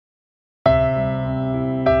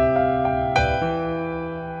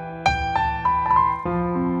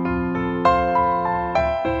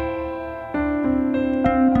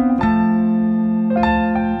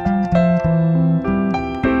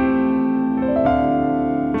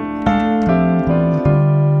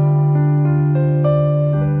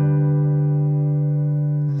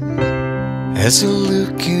As I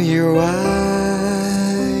look in your eyes,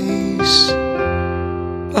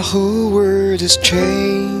 my whole world has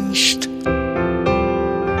changed.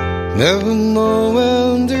 Never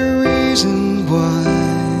knowing the reason why.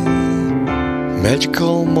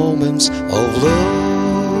 Magical moments of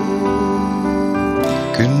love.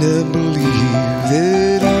 Could not believe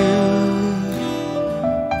that you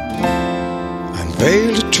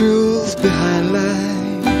unveiled the truth behind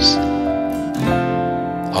lies.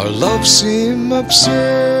 Our love seemed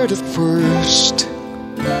absurd at first.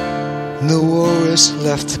 No worries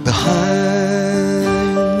left behind.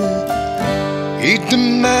 It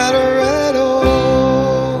didn't matter at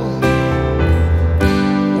all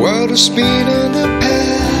what has been in the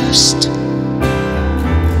past.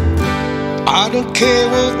 I don't care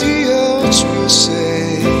what the others will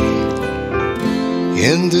say.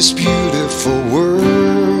 In this beautiful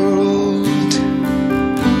world,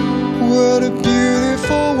 what a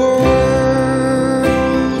beautiful world.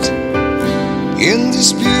 In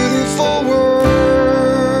this beautiful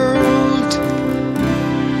world,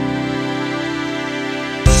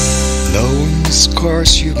 knowing the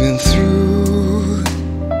scars you've been through,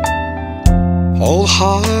 all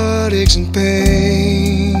heartaches and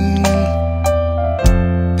pain,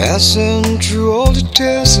 passing through all the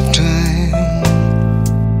tests of time,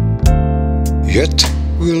 yet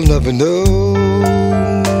we'll never know.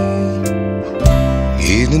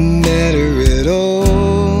 It didn't matter at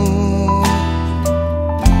all.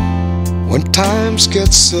 When times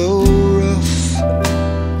get so rough,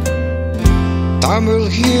 time will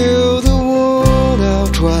heal the wound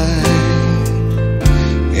outright.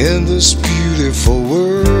 In this beautiful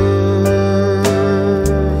world,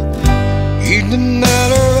 it didn't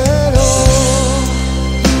matter at all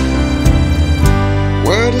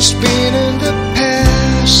what has been in the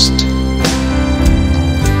past.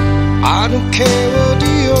 I don't care what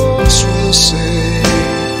the others will say.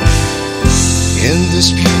 In this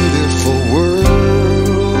beautiful world,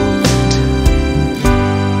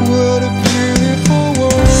 what a beautiful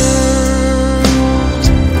world.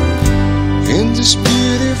 In this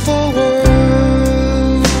beautiful world.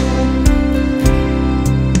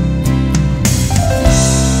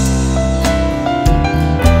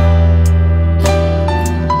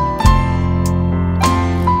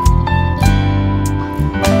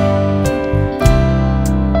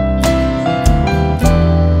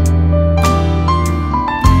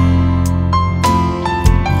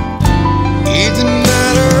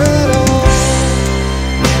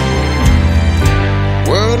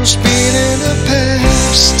 What's been in the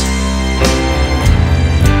past,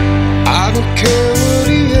 I don't care what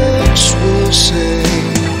the others will say.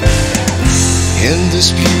 In this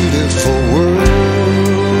beautiful world,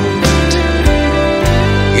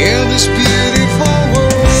 in this beautiful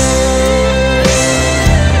world,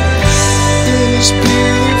 in this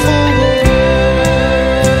beautiful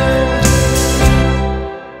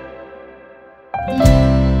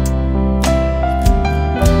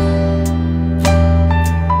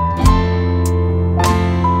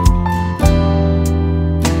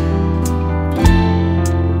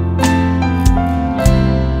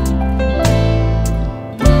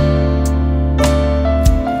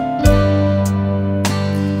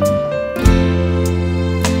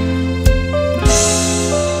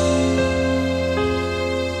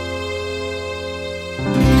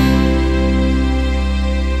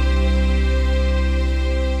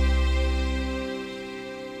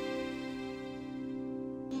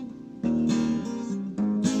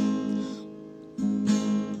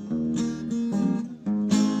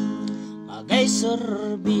Magay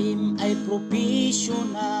serbim ay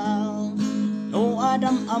profesional, no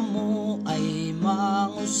adam amo ay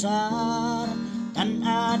mangusar,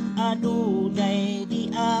 tanad aduday di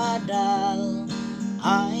adal,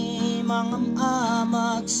 ay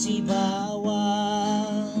mangamamag si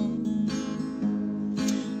bawal.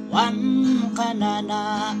 Wan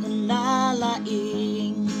kanana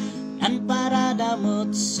nalaing, nan para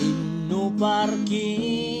damot sino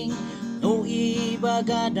parking, no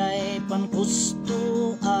ibagaday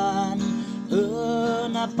pankustuan,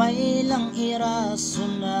 napay lang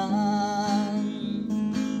irasunan.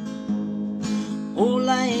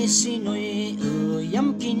 Ulay sino'y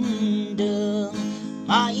uyam kindeng,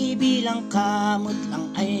 maibilang kamot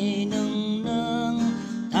lang ay neng-neng,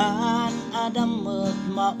 tan adamet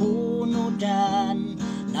maunudan,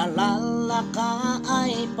 nalalaka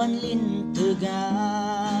ay panlintegan.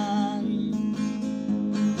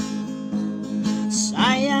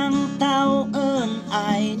 Sayang taon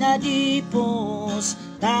ay nadipos,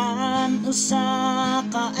 tan usa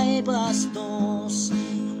ka ay bastos,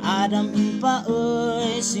 adam pa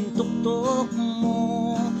ay sintuktok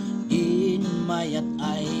mo, in mayat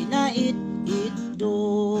ay nait-ito.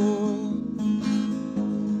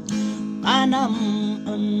 Kanam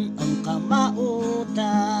ang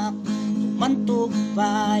kamautak, tumantog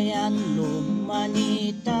bayan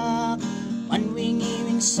lumanitak,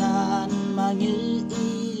 manwingi-winsan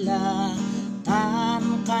mangil-ila,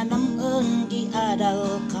 tan kanam ang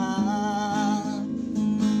giadal ka.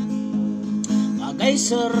 Bagay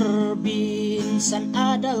serbin san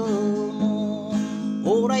adal mo,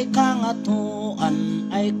 oray kang atoan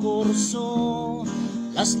ay kurso,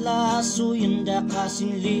 laslaso yunda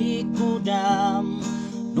kasing likudam,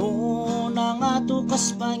 no nangato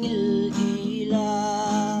kas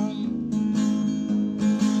pangil-ilang.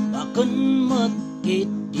 Bakun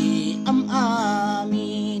magkit di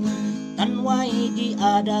amin, tanway di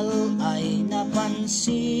adal ay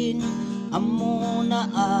napansin, amo na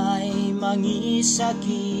ay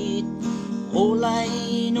mangisakit,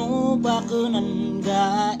 ulay no bakunan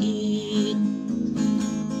gait.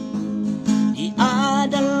 Di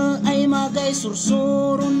adal ay magay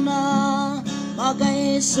sursuro na,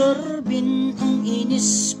 magay serbin ang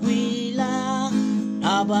iniskwila,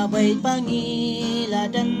 nababay pangila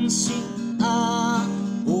dan si-a,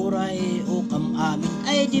 uray ukam amin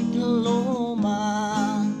ay diploma.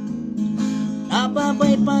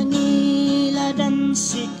 Nababay pangila dan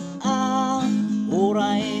si-a,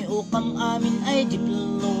 uray ukam amin ay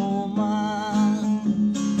diploma.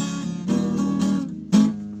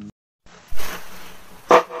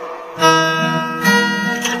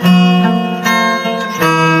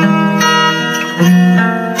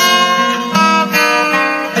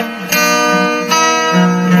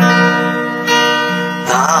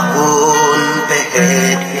 Taon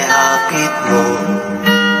pehet yakit mo,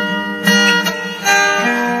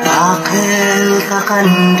 akel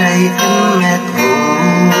kakanday emet mo,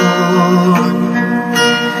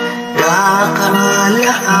 dakalaan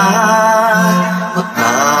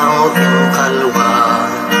utao yung kalwa,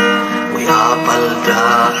 way apal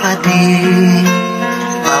dakadi,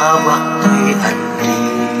 abak ko'y andi.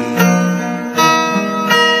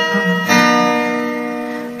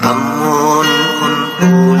 Kamun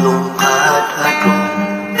tulong kadado,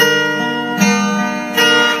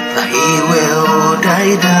 kahiwew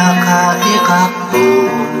dayda ka ikakto,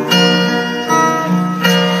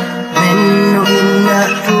 menno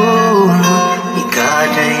inadum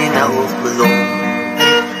ikaday na uplong,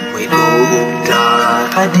 way buugda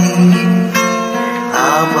kadi,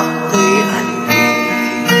 abak ko'y andi.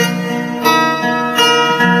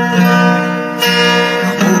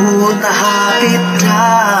 Tahapit ka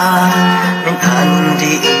ng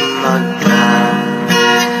andi magda,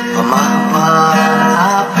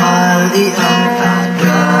 pamapapal di ang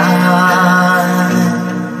tada,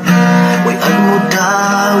 way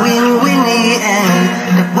almudawing winien,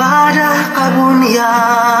 nagbada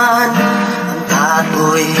kabunyan, ang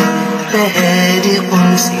tato'y pehedi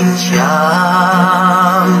konsensyam,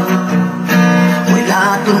 way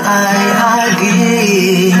laton ay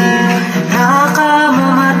agi,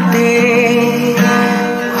 nakamamati,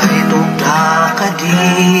 ay tugda ka di,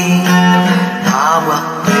 hawak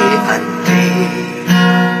kay ante.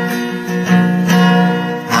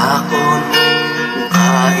 Akon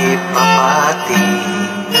kaipapati,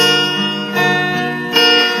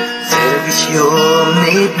 servisyo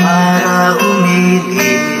may para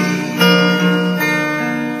umili,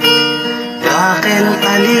 dakel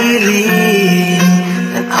alili,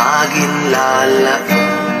 ng agin lalain,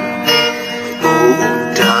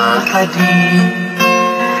 buugda kadi,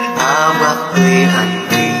 abak ko'y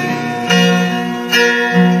andi.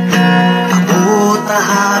 Abo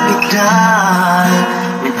tahapit da,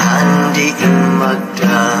 min andi in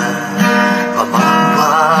magda,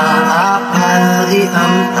 pamapapal di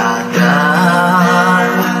ang tada,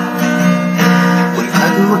 uy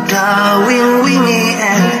agmudawing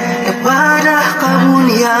wingien, nagbada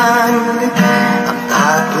kabunyan, ang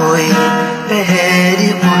tato'y pehedi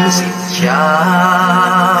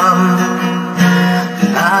konsensyam,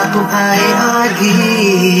 atong ay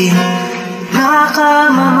agi,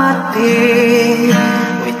 nakamamati,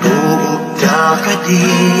 may tuugda ka di,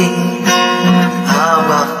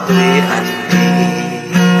 abak ko'y andi.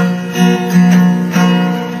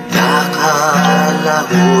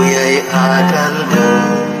 Nakalahuy ay adal mo,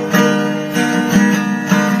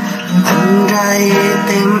 anday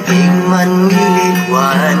teming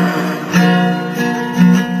mangiligwan,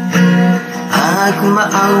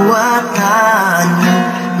 agmaawatan,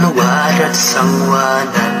 nuwadat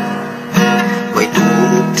sangwanan, may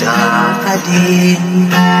tuugda ka din,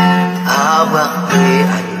 abak ko'y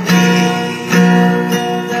andi.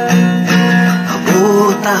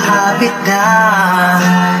 Abo tahapit da,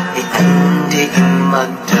 andi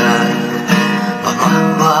magda,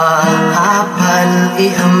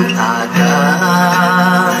 iham tada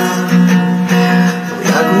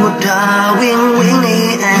Uyag mo dawing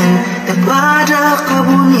wingi en Tepada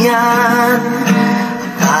kabunyan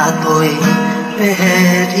Katoy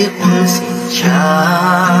pehedi kun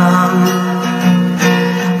sinsyam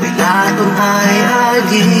Wilatun ay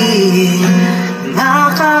agi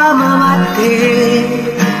Nakamamati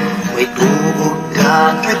May tuog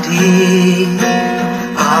da kadi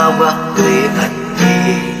Awak ko'y ati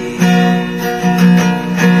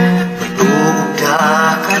May tuog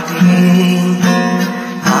da kadi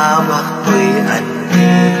Awak ko'y ati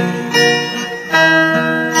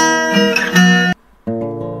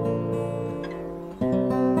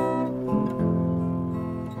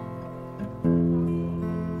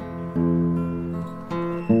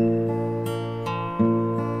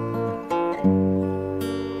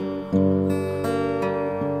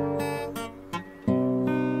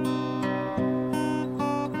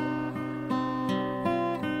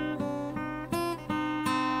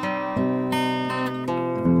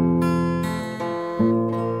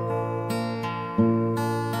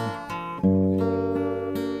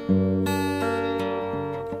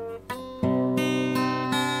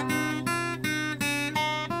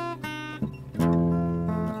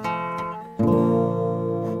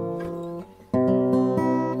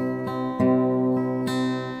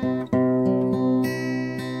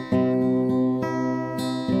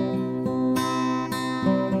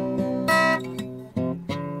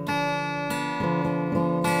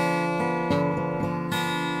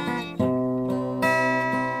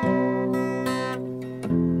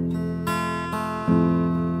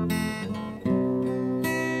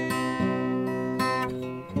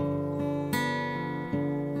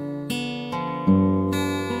you.